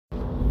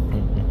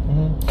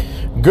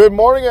Good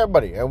morning,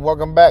 everybody, and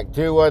welcome back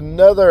to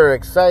another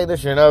exciting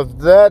edition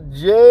of That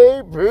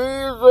JP.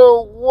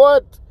 So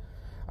what?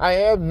 I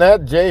am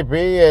That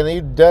JP, and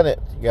you've done it,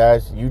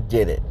 guys. You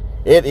did it.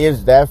 It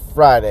is that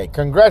Friday.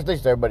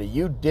 Congratulations, everybody.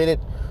 You did it.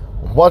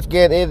 Once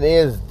again, it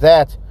is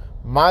that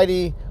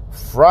mighty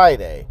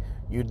Friday.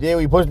 You did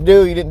what you're supposed to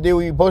do. You didn't do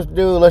what you're supposed to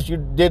do. Unless you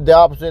did the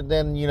opposite,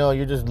 then,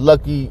 you're just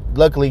lucky.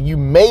 Luckily, you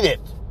made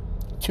it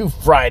to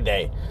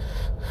Friday.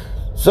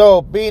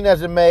 So, being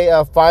as it may,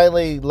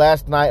 finally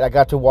last night I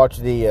got to watch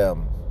the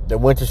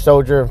Winter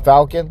Soldier and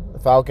Falcon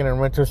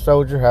and Winter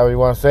Soldier, however you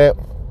want to say it.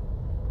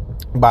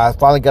 But I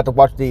finally got to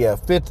watch the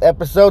fifth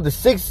episode. The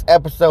sixth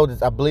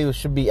episode I believe it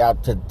should be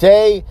out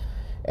today,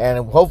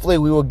 and hopefully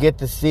we will get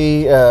to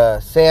see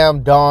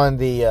Sam don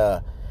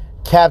the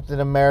Captain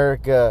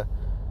America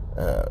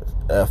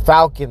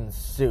Falcon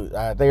suit.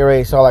 I think I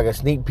already saw like a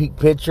sneak peek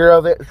picture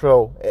of it,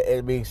 so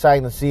it'd be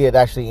exciting to see it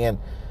actually in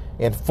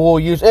full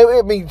use.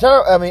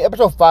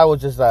 Episode 5 was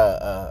just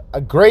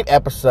a great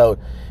episode,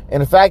 and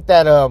the fact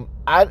that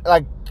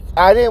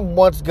I didn't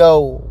once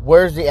go,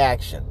 where's the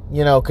action?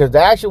 Because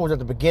the action was at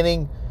the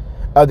beginning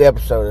of the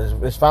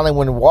episode. It's finally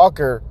when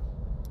Walker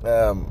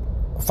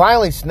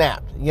finally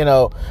snapped. In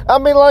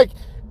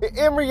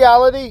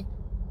reality,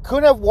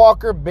 couldn't have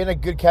Walker been a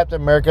good Captain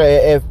America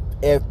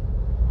if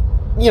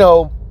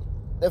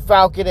the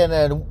Falcon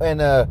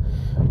and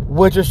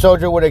Winter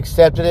Soldier would have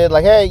accepted it,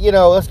 like, hey,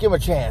 let's give him a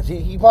chance.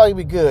 He'd probably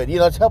be good.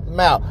 Let's help him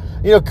out.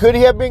 Could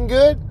he have been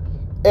good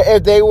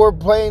if they were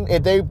playing, I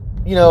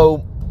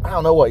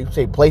don't know what you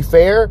say, play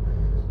fair,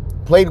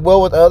 played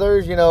well with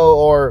others,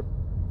 or,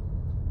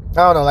 I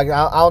don't know, like,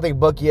 I don't think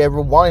Bucky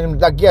ever wanted him,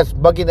 like, yes,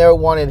 Bucky never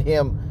wanted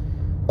him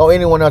or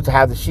anyone else to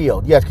have the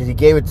shield, yes, because he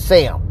gave it to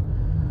Sam.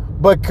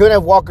 But could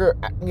have Walker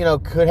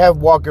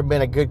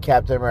been a good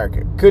Captain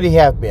America? Could he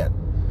have been?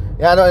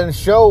 I know in the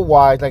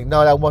show-wise,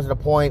 no, that wasn't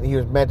the point. He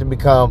was meant to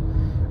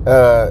become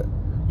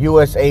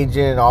U.S. agent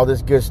and all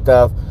this good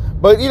stuff.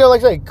 But,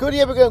 like I say, could he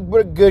have become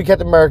a good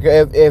Captain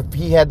America if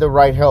he had the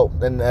right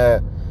help and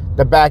the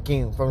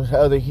backing from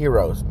other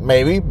heroes?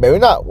 Maybe, maybe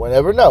not. We'll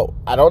never know.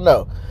 I don't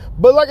know.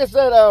 But like I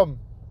said,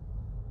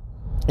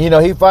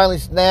 he finally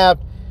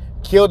snapped,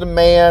 killed a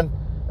man.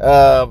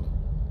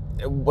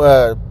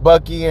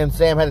 Bucky and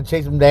Sam had to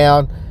chase him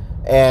down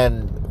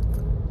and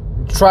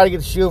try to get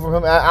the shield from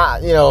him.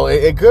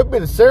 It could have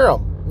been a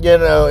serum.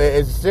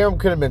 The serum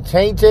could have been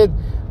tainted,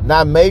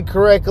 not made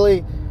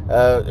correctly.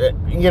 The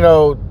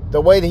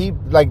way that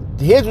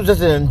his was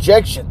just an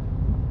injection.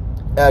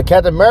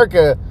 Captain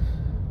America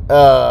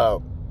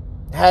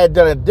had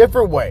done a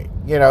different way.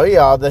 He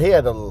had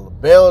the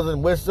bells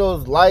and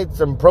whistles, lights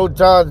and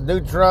protons,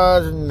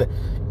 neutrons and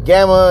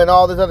gamma and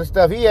all this other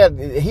stuff. He had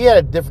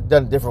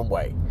done a different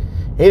way.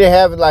 He didn't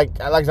have I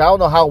don't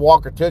know how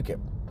Walker took it.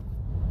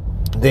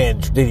 Then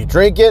did he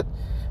drink it,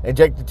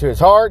 inject it to his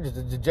heart, just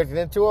inject it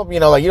into him? You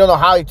don't know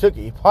how he took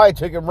it. He probably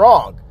took it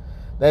wrong.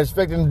 That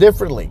affected him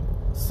differently.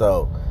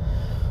 So,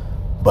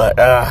 but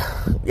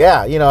that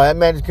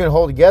man just couldn't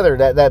hold together.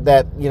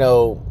 That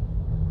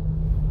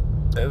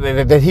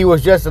he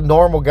was just a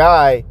normal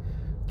guy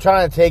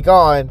trying to take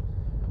on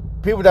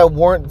people that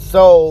weren't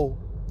so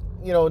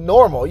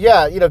normal.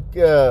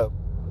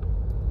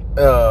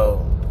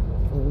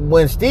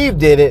 When Steve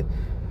did it,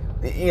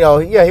 he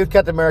was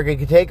Captain America. He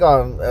could take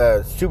on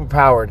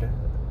superpowered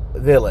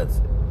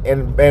villains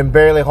and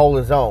barely hold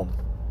his own.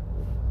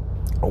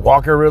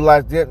 Walker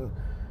realized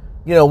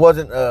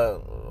wasn't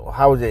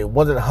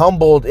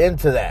humbled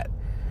into that.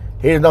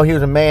 He didn't know he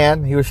was a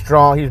man. He was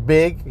strong. He was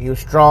big. He was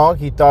strong.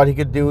 He thought he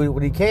could do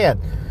what he can.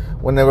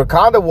 When the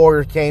Wakanda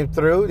warriors came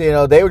through,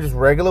 they were just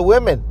regular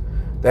women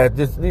that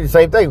just need the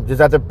same thing,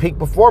 just at their peak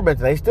performance,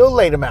 and they still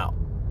laid him out.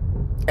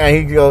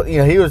 And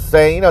he was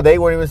saying, they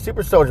weren't even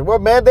super soldiers. Well,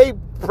 man, they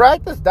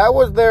practiced. That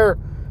was their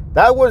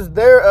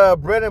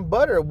bread and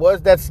butter,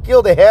 was that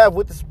skill they have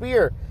with the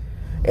spear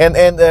and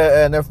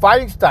their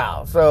fighting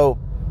style. So,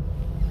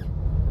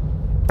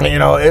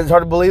 it's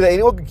hard to believe that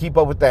anyone could keep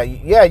up with that.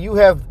 Yeah, you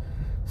have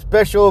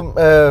special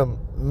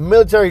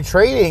military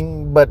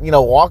training, but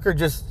Walker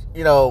just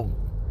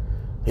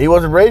he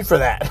wasn't ready for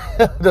that.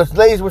 Those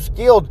ladies were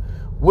skilled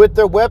with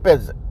their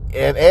weapons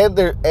and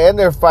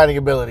their fighting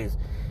abilities.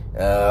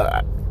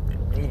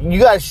 You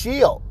got a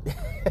shield.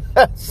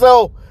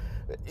 So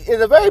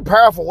it's a very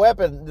powerful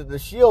weapon. The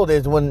shield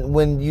is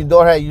when you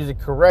know how to use it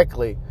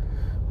correctly.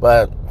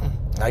 But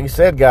like I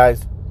said,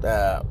 guys,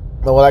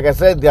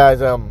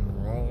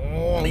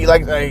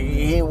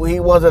 he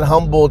wasn't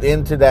humbled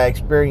into that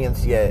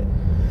experience yet.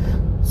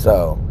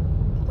 So,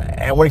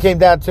 and when it came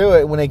down to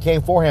it, when they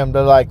came for him,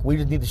 they're like, we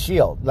just need the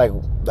shield. Like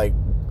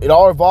it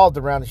all revolved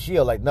around the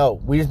shield. Like,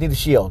 no, we just need the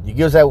shield. You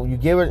give us that. You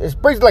give it. It's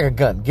basically like a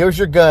gun. Give us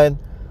your gun,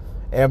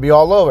 and it'll be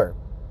all over.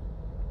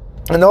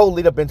 And the whole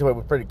lead up into it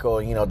was pretty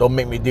cool. Don't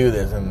make me do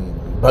this.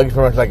 And Buggy's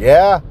pretty much like,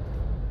 yeah,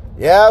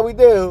 we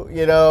do. I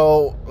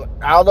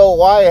don't know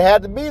why it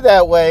had to be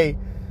that way.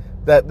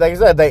 That, like I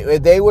said,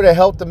 they would have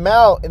helped him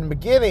out in the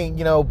beginning.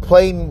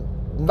 Playing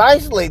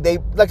nicely. They,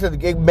 like I said,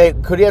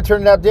 could he have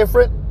turned out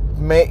different?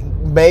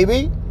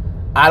 Maybe.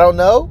 I don't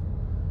know.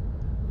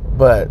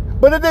 But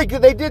they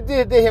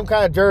did him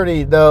kind of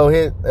dirty though.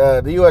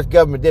 The U.S.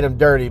 government did him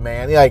dirty,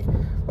 man. They're like,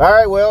 all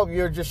right, well,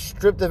 you're just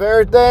stripped of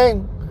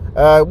everything.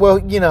 Well,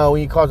 you know,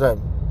 when you cause a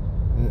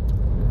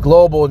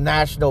global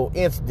national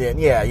incident,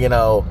 yeah, you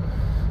know,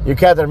 you're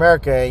Captain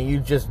America and you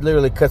just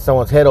literally cut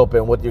someone's head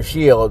open with your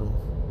shield.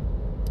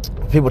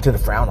 People tend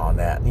to frown on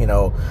that, you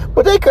know.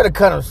 But they could have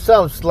cut him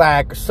some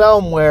slack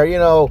somewhere, you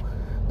know.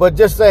 But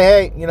just say,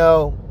 hey, you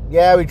know,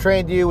 yeah, we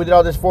trained you, we did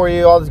all this for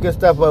you, all this good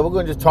stuff, but we're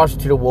going to just toss you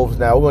to the wolves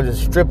now. We're going to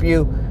just strip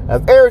you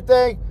of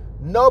everything,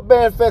 no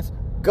benefits,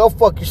 go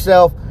fuck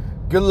yourself,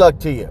 good luck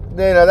to you. You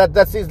know,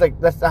 that seems like,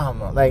 that's, I don't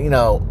know, like, you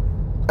know,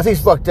 that seems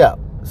fucked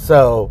up.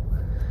 So,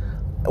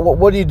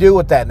 what do you do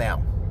with that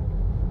now?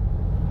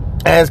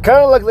 And it's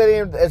kind of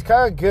it's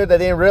kind of good that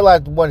they didn't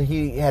realize what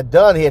he had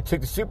done. He had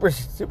took the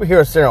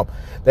superhero serum.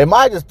 They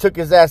might have just took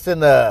his ass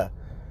in the,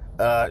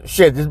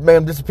 just made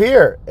him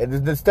disappear.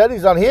 And the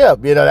studies on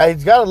him, you know,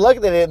 he's got lucky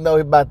they didn't know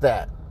about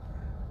that.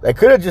 They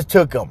could have just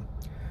took him.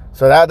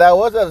 So that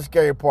was the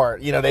scary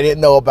part. You know, they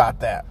didn't know about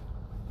that.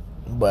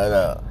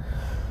 But,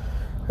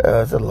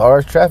 it's a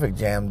large traffic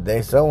jam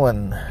today.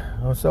 Someone's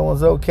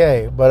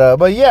okay.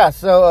 But yeah,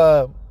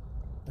 so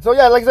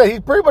yeah, like I said,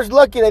 he's pretty much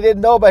lucky they didn't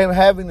know about him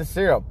having the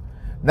serum.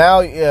 Now,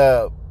 like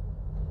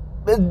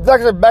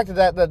I said, back to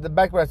that,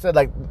 back to what I said,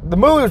 like, the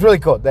movie was really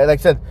cool. Like I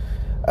said,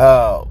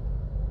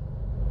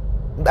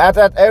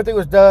 after everything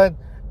was done,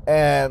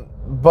 and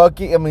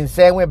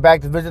Sam went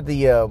back to visit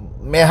the,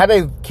 man, how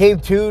they came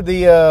to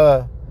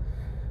the,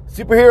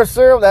 superhero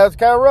serum, that was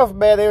kind of rough,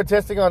 man. They were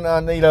testing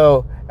on, you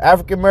know,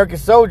 African-American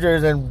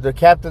soldiers, and the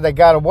captain that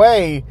got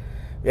away,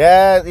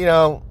 yeah, you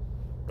know,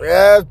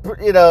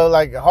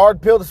 like a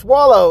hard pill to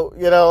swallow,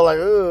 you know, like,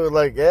 ooh,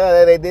 like,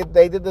 yeah, they did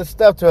this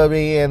stuff to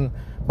me and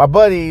my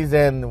buddies,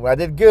 and I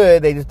did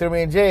good, they just threw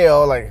me in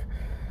jail, like,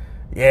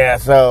 yeah,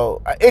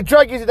 so, it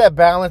tried to give you that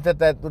balance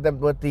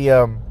what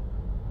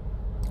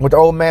the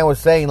old man was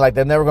saying, like,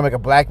 they're never gonna make a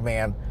black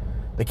man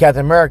the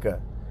Captain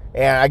America,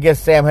 and I guess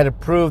Sam had to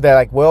prove that,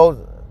 like,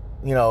 well,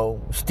 you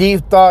know,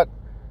 Steve thought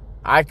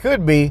I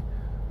could be,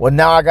 well,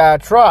 now I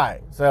gotta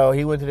try, so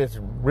he went to this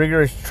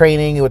rigorous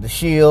training with the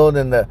shield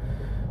and the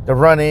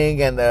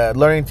running and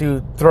learning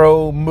to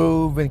throw,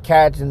 move, and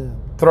catch and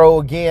throw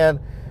again.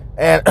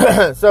 And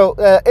so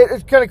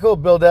it's kind of cool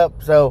build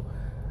up. So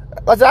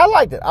I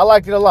liked it. I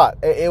liked it a lot.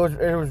 It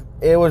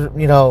was,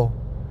 you know,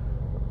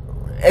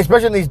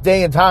 especially in these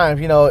day and times,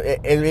 you know,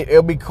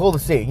 it'll be cool to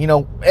see. You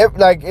know,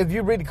 if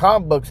you read the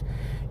comic books,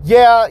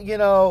 yeah, you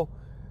know,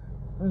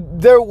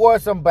 there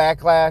was some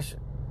backlash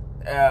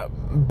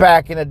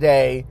back in the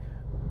day.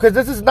 Because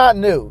this is not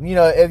new. You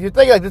know, if you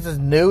think like this is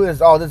new,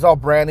 this is all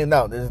brand new.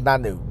 No, this is not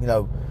new. You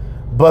know,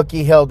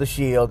 Bucky held the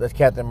shield as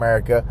Captain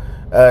America.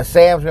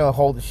 Sam's going to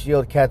hold the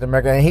shield as Captain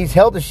America. And he's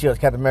held the shield as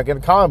Captain America in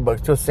the comic books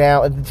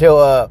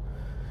until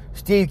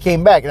Steve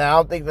came back. And I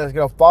don't think that's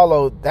going to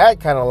follow that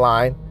kind of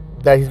line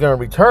that he's going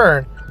to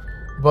return.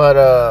 But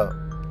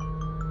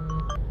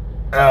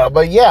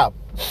yeah.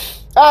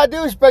 I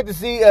do expect to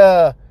see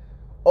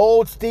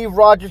old Steve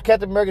Rogers,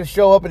 Captain America,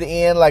 show up at the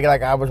end. Like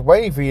I was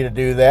waiting for you to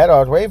do that.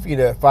 I was waiting for you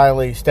to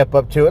finally step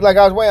up to it. Like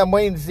I'm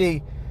waiting to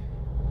see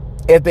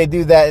if they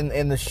do that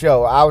in the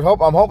show.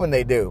 I'm hoping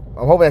they do.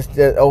 I'm hoping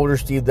that older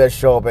Steve does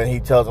show up and he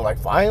tells them like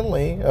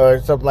finally or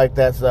something like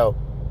that. So,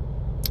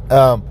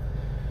 like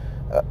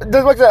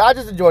I said, I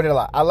just enjoyed it a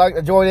lot.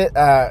 Enjoyed it.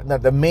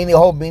 The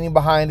whole meaning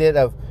behind it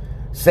of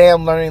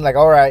Sam learning like,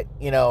 all right,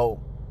 you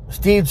know,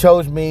 Steve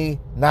chose me.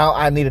 Now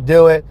I need to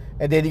do it.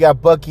 And then you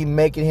got Bucky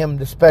making him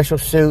the special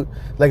suit.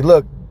 Like,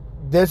 look,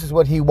 this is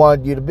what he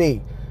wanted you to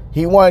be.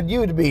 He wanted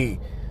you to be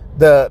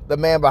the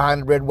man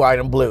behind the red, white,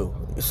 and blue.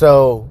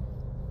 So,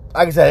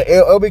 like I said,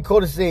 it'll be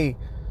cool to see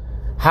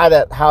how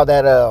that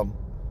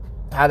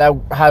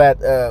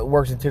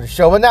works into the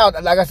show. But now,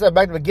 like I said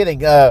back in the beginning,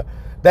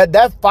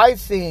 that fight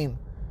scene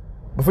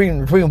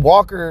between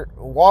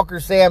Walker,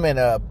 Sam,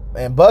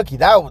 and Bucky,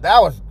 that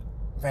was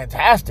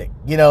fantastic.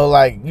 You know,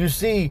 like you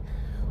see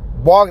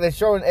Walker, they're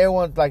showing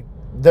everyone's like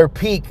their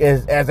peak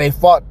as they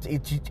fought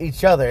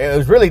each other. It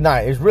was really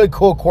nice. It was really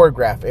cool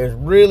choreographed. It was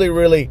really,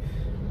 really,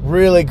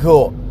 really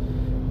cool.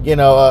 You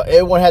know,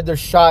 everyone had their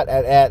shot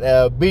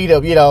at beat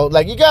up. You know,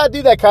 like you gotta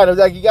do that kind of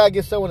like you gotta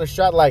give someone a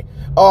shot. Like,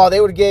 oh,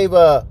 they would have gave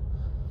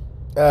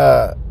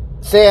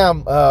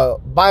Sam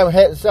by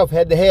himself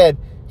head to head.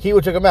 He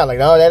would took him out. Like,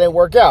 no, that didn't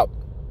work out.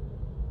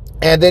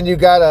 And then you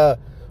got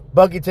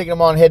Bucky taking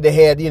him on head to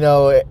head. You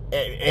know,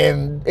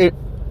 and it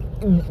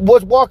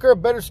was Walker a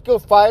better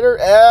skilled fighter?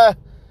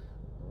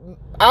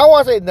 I don't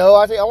want to say no.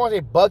 I want to say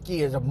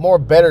Bucky is a more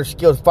better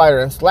skilled fighter.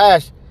 And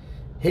Slash,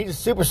 he's a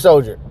super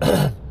soldier.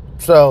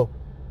 So,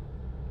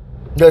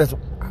 because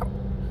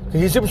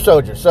he's a super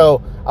soldier.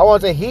 So, I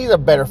want to say he's a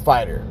better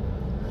fighter.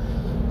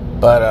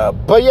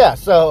 But yeah,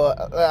 so,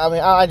 I mean,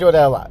 I enjoyed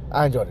that a lot.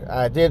 I enjoyed it.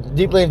 I did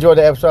deeply enjoy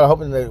the episode. I'm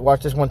hoping to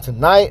watch this one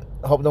tonight.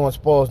 I hope no one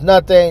spoils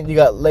nothing. You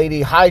got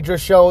Lady Hydra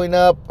showing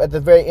up at the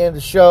very end of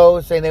the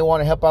show, saying they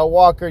want to help out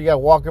Walker. You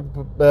got Walker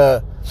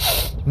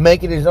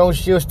making his own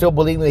shield, still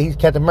believing that he's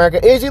Captain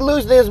America. Is he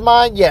losing his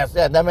mind? Yes,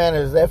 that man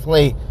is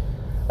definitely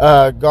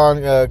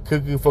gone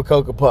cuckoo for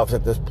Cocoa Puffs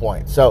at this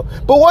point. So,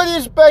 but what do you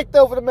expect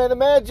though for the man? The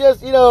man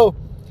just, he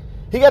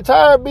got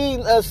tired of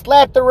being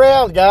slapped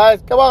around,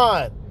 guys. Come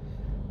on.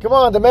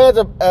 The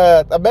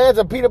man's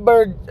a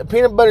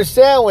peanut butter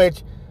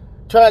sandwich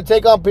trying to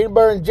take on peanut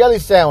butter and jelly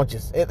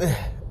sandwiches.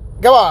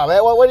 Come on,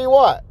 man. What do you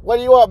want? What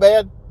do you want,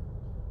 man?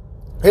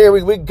 Here,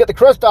 we get the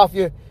crust off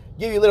you,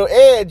 give you a little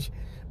edge,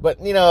 but,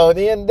 at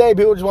the end of the day,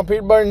 people just want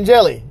peanut butter and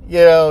jelly,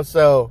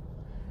 so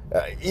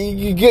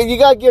you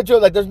got to get to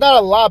it. Like, there's not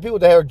a lot of people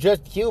that are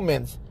just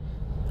humans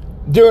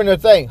doing their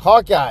thing.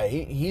 Hawkeye,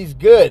 he's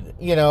good,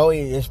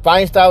 his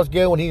fighting style was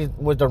good when he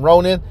was the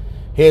Ronin.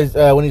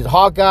 When he's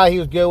Hawkeye, he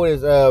was good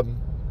with his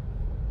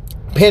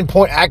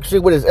pinpoint accuracy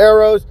with his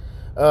arrows.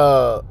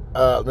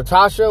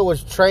 Natasha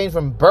was trained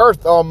from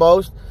birth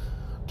almost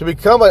to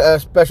become a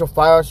special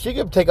fighter. She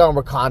could take on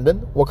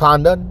Wakandan.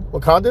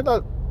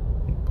 I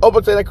hope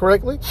I say that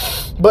correctly.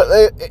 But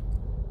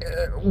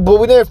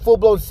we never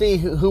full-blown see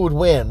who would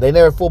win. They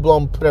never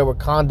full-blown put a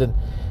Wakandan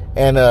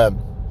and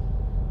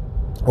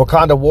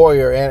Wakanda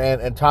warrior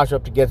and Tasha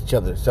up against each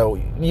other. So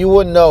you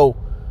wouldn't know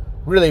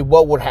really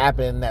what would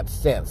happen in that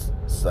sense.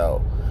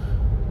 So,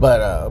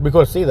 but it'd be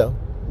cool to see, though.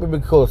 It'd be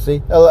cool to see.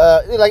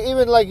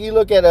 Even you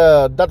look at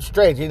Doctor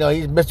Strange,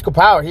 he's mystical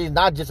power. He's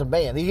not just a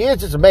man. He is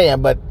just a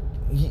man, but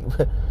he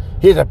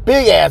has a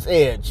big-ass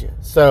edge.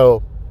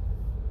 So,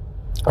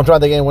 I'm trying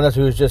to think of anyone else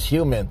who's just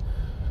human.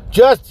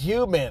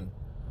 Doing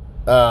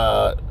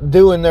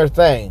their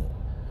thing.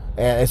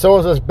 And so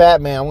is this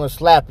Batman. I'm going to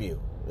slap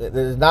you. This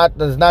is not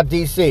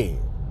DC.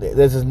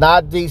 This is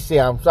not DC.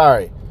 I'm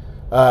sorry.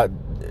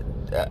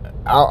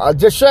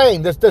 Just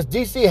saying, does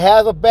DC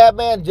have a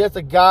Batman? Just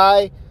a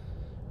guy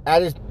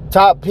at his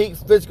top peak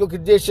physical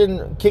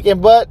condition kicking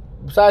butt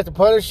besides the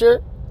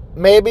Punisher?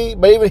 Maybe.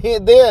 But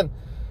even then,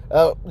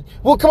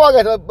 well, come on,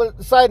 guys.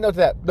 But side note to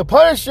that. The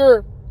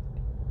Punisher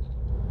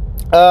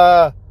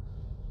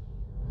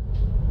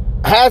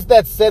has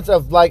that sense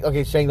of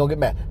okay, Shane, don't get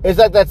mad. It's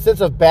like that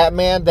sense of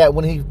Batman that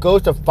when he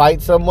goes to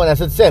fight someone,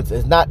 that's a sense.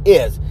 It's not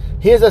is.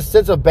 He has a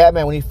sense of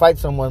Batman when he fights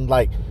someone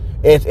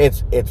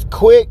it's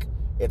quick,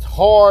 it's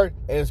hard,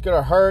 and it's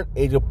gonna hurt,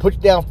 and he'll put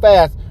you down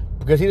fast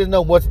because he doesn't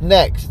know what's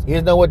next. He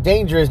doesn't know what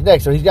danger is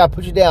next, so he's got to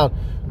put you down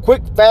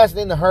quick, fast,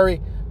 and in a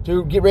hurry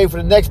to get ready for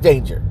the next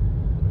danger.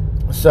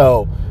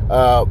 So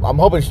I'm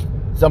hoping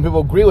some people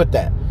agree with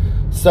that.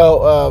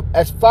 So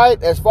as far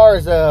as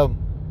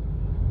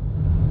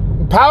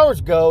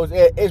powers goes,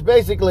 it's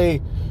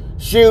basically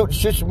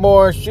shoot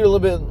more, shoot a little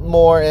bit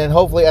more, and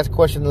hopefully ask a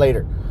question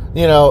later.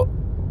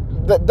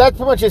 That's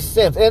pretty much his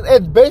sense.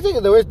 And basically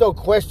there is no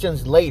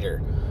questions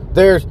later.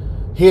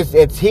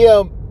 It's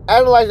him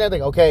analyzing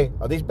everything. Okay,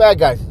 are these bad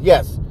guys?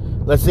 Yes.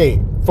 Let's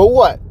see. For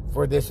what?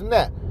 For this and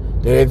that.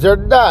 They deserve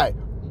to die.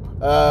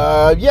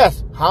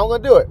 Yes. How am I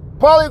going to do it?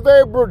 Probably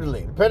very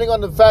brutally, depending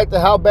on the fact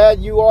of how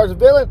bad you are as a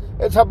villain.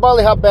 It's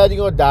probably how bad you're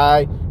going to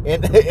die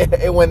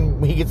and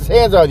when he gets his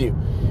hands on you.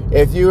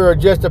 If you're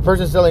just a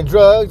person selling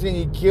drugs and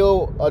you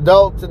kill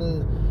adults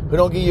and who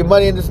don't give you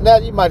money and this and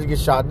that, you might just get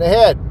shot in the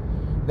head.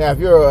 Now, if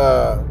you're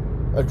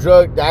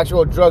the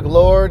actual drug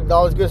lord and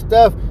all this good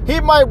stuff, he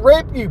might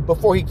rape you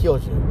before he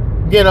kills you.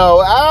 I don't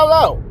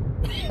know.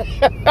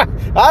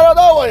 I don't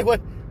know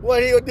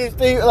what he would do.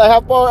 Like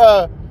how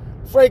far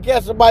Frank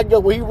Castle might go.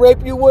 Will he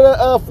rape you with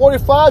a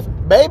 45?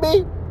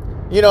 Maybe.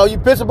 You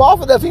piss him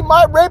off enough, he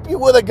might rape you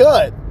with a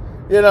gun.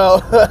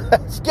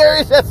 Scary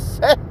as that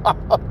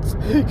sounds.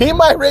 He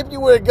might rape you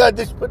with a gun,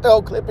 just put the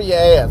whole clip in your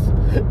ass.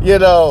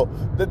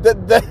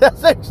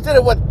 That's the extent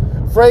of what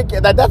Frank.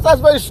 That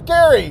sounds very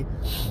scary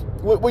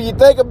when you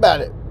think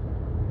about it.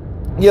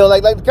 Kind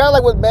of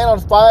like with Man on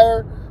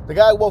Fire. The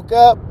guy woke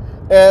up,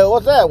 and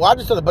what's that? Well, I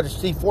just shot a bunch of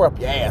C4 up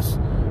your ass.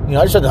 I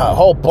just shot a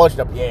whole bunch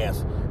up your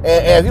ass.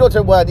 And if you don't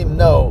tell me what I need to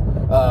know,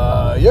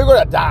 you're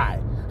gonna die.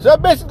 So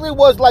that basically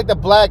was like the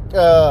black,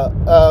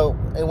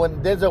 and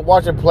when Denzel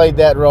Washington played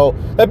that role,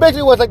 that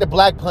basically was like the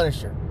Black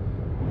Punisher.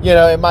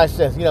 In my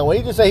sense. When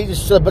he just say he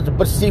just shot a bunch of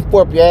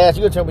C4 up your ass,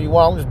 you're gonna tell me what you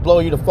want, I'm just blow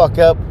you the fuck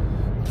up.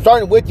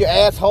 Starting with your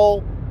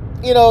asshole.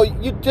 You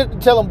just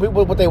tell them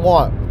people what they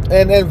want.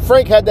 And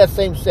Frank had that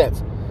same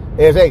sense.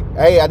 Is, hey,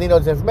 I need all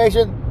this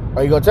information.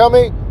 Are you gonna tell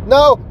me?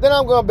 No, then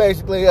I'm gonna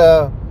basically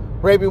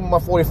rape you with my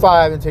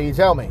 45 until you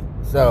tell me.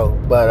 So,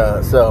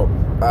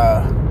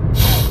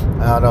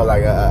 I don't know,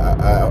 like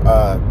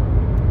a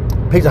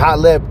piece of hot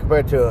lip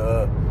compared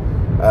to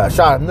a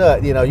shot of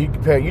nut.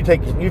 You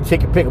take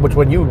your pick of which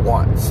one you would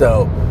want.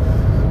 So,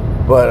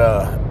 but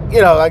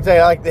like I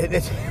say, like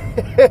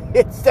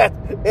it's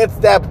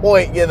that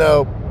point.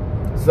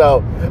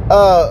 So,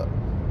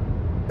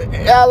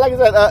 yeah, like I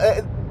said,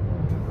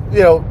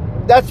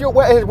 that's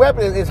his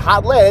weapon is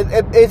hot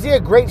lead. Is he a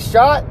great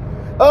shot?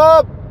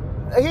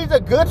 He's a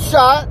good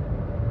shot.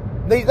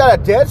 He's not a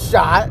dead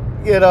shot.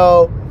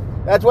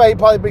 That's why he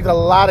probably brings a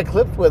lot of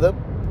clips with him.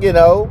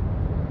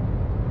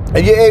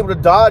 And you're able to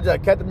dodge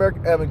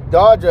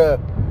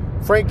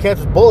Frank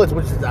Caster's bullets,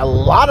 which is a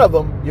lot of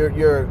them.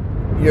 You're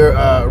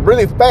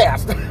really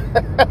fast.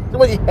 That's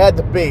what you had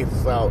to be.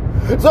 So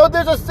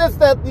there's a sense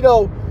that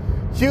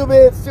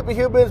humans,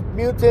 superhumans,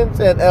 mutants,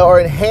 and or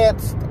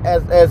enhanced,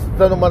 as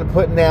someone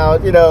put now.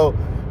 You know,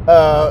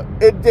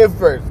 it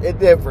differs. It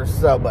differs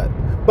so much.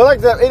 But like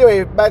I said,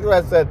 anyway, back to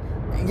what I said.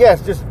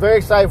 Yes, just very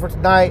excited for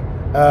tonight.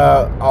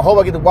 I hope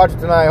I get to watch it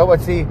tonight. I hope I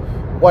see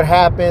what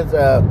happens.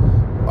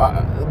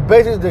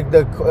 Basically,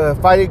 the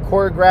fighting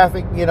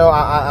choreographing. You know,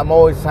 I'm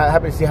always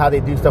happy to see how they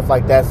do stuff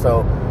like that.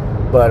 So,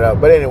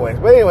 but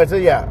anyway, so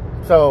yeah.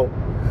 So,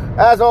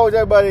 as always,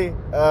 everybody,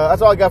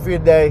 that's all I got for you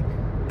today.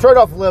 Turn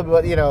off a little bit,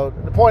 but you know,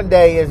 the point of the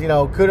day is, you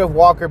know, could have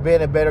Walker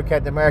been a better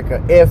Captain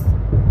America if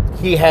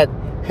he had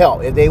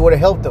help? If they would have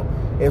helped him?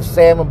 If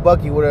Sam and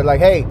Bucky would have like,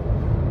 hey,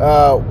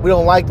 we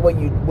don't like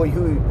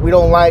we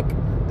don't like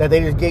that they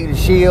just gave you the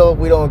shield.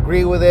 We don't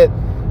agree with it,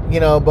 you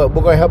know, but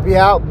we're going to help you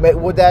out.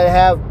 Would that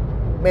have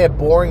made a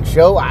boring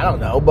show? I don't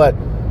know, but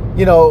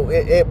you know,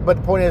 but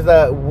the point is,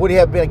 would he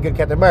have been a good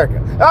Captain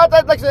America?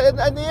 Like I said,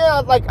 in the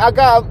end,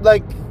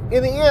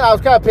 in the end, I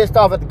was kind of pissed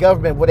off at the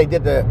government what they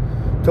did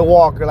to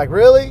Walker. Like,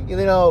 really, you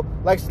know,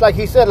 like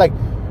he said, like,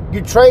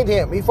 you trained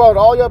him. He followed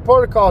all your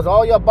protocols,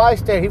 all your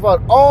bystanders. He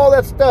followed all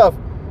that stuff,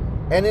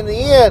 and in the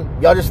end,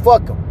 y'all just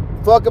fuck him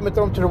and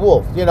throw him to the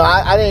wolves. You know,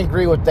 I didn't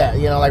agree with that.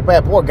 You know, like,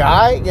 man, poor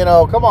guy. You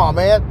know, come on,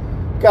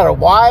 man. Got a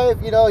wife.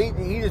 You know,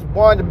 he just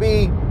wanted to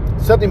be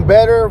something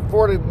better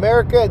for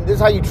America, and this is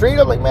how you treat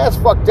him. Like, man, that's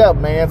fucked up,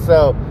 man.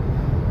 So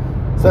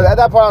at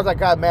that point, I was like,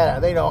 God,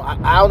 man, you know,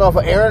 I don't know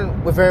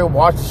if Aaron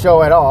watched the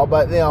show at all,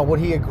 but you know, would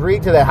he agree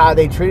to that, how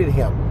they treated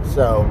him?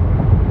 So,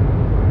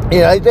 you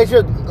know, they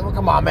should,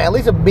 come on, man, at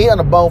least a meat on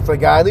the bone for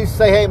the guy. At least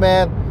say, hey,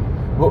 man,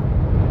 well,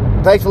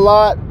 thanks a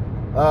lot.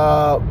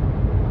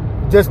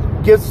 Just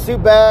give the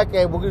suit back,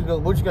 and we're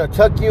just gonna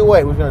tuck you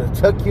away. We're gonna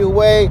tuck you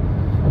away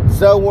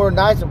somewhere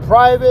nice and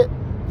private.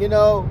 You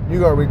know, you're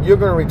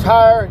gonna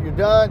retire. You're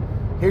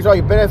done. Here's all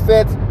your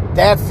benefits.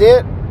 That's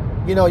it.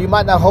 You know, you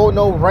might not hold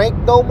no rank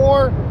no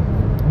more,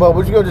 but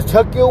we're just gonna just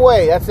tuck you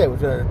away. That's it.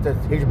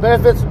 Here's your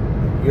benefits.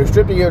 You're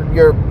stripped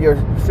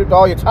of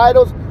all your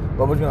titles,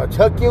 but we're just gonna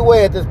tuck you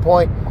away at this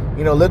point.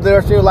 You know, live the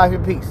rest of your life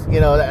in peace. You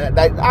know,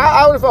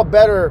 I would have felt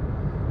better.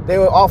 They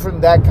were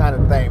offering that kind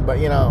of thing, but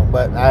you know,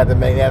 I had to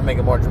make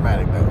it more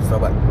dramatic though. So,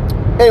 but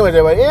anyways,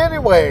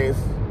 everybody.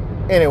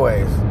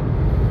 Anyways.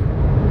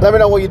 Let me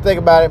know what you think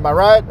about it. Am I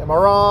right? Am I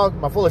wrong?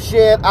 Am I full of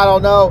shit? I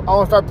don't know. I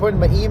want to start putting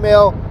my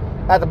email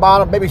at the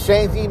bottom. Maybe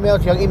Shane's email.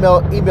 So you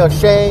can email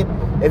Shane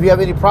if you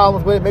have any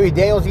problems with it. Maybe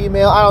Daniel's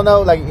email. I don't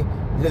know. Like,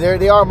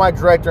 they are my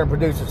director and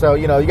producer. So,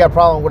 you know, you got a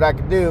problem with what I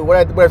can do, what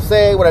I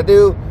say, what I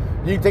do,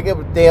 you can take it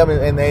with them,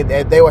 and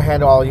they will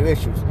handle all your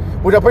issues.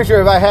 Which I'm pretty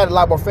sure if I had a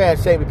lot more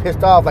fans, Shane would be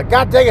pissed off. Like,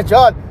 God dang it,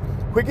 John.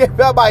 We get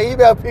out my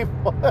email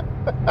people.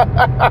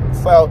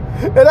 So,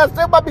 and that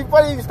still might be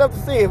funny stuff to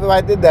see if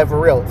I did that for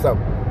real. So,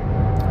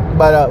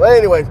 but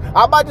anyways,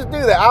 I might just do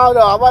that. I don't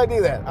know. I might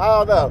do that.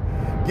 I don't know.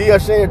 Give your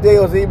Shane or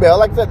Daniel's email.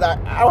 Like I said,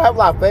 I don't have a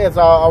lot of fans,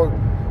 so I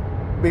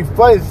would be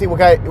funny to see what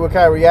kind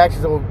of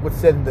reactions I would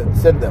send them.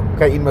 What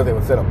kind of emails they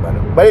would send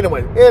them. But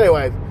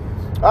anyways.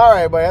 All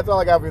right, buddy. That's all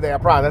I got for you today. I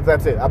promise.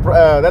 That's it.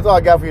 That's all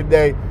I got for you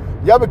today.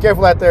 Y'all be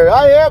careful out there.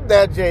 I am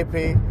that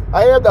JP.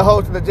 I am the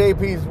host of the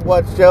JP's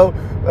What Show.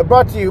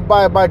 Brought to you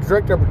by my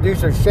director and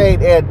producer,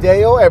 Shane and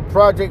Dale, and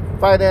project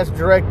finance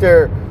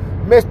director,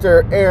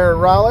 Mr. Aaron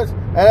Rollins.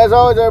 And as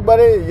always,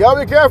 everybody, y'all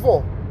be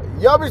careful.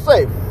 Y'all be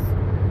safe.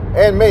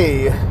 And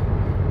me,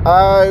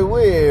 I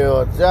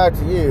will talk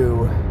to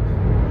you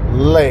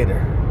later.